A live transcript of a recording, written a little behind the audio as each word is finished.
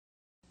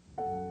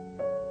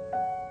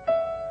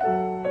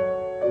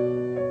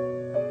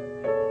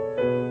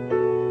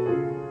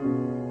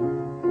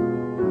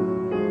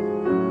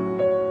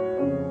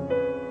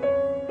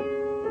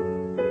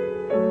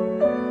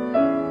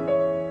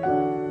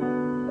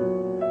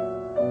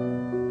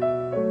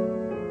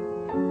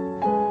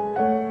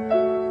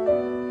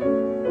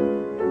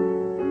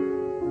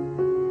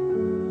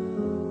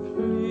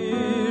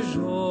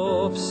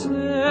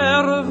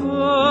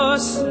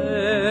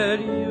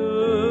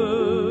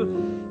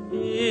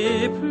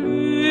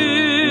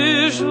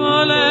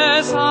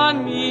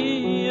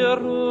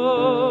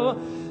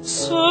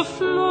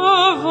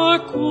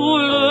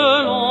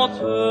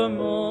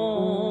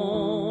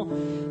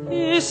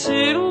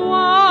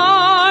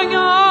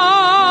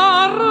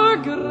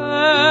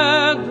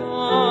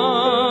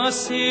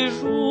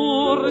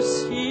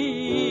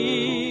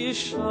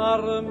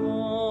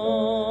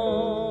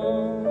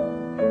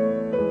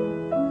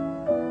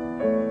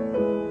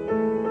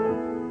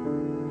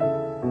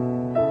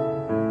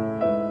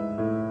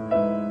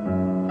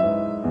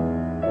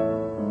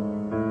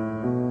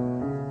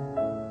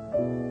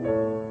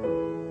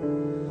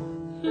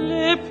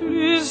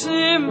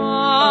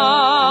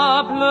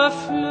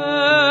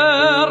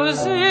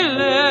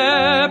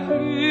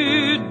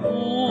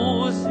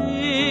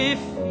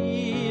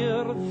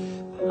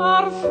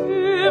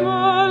parfume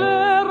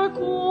l'air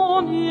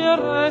qu'on y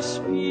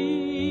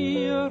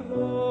respire.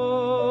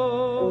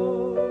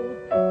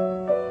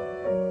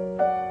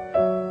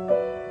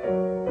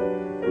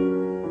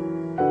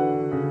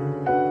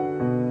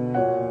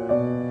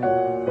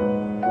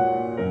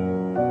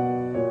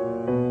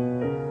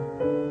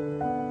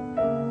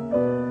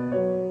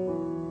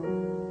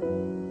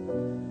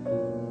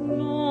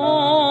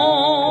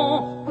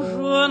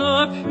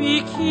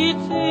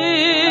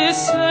 Quitter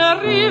ces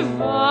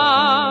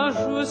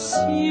rivages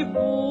si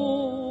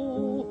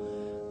beaux,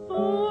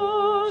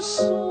 un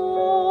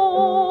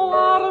son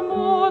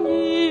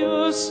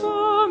harmonieux se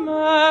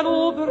mêle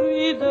au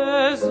bruit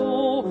des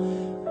eaux,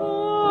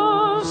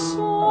 un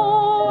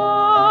son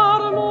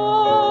harmonieux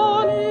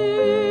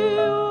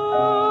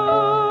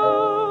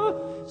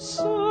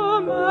se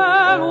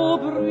mêle au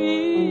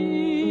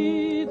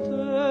bruit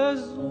des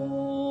eaux.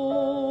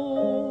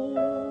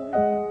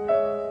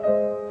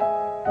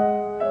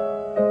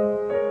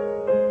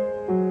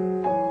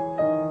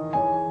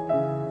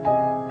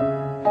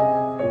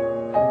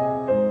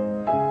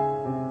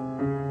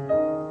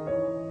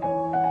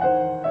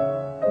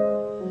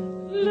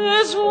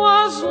 Les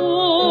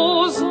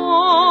oiseaux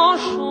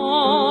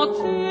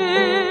enchantés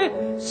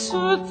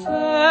se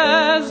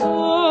taisent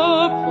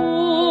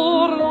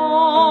pour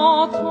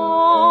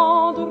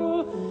entendre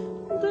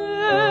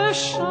des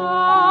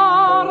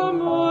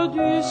charmes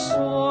du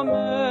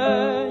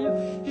sommeil.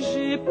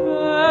 J'ai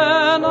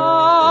peine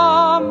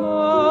à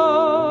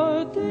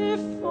me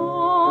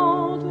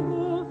défendre.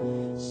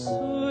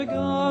 Ce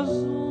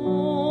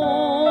gazon,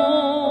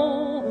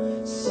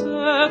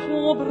 cet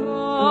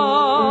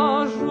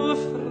ombrage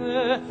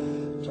frais,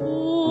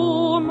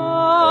 tout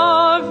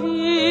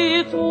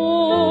m'invite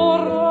au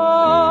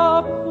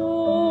repos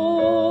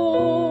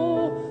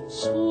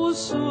sous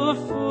ce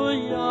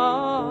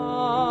feuillage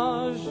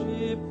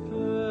épais.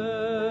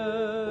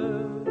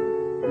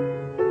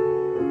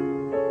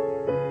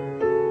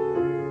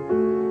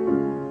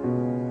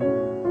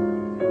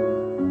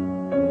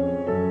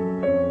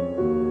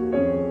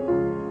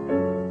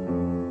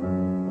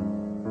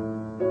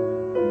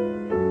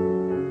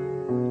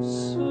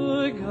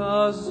 Ce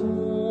gazon,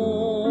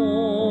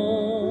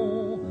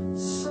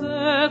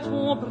 cet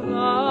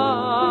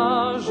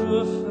ombrage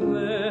frais,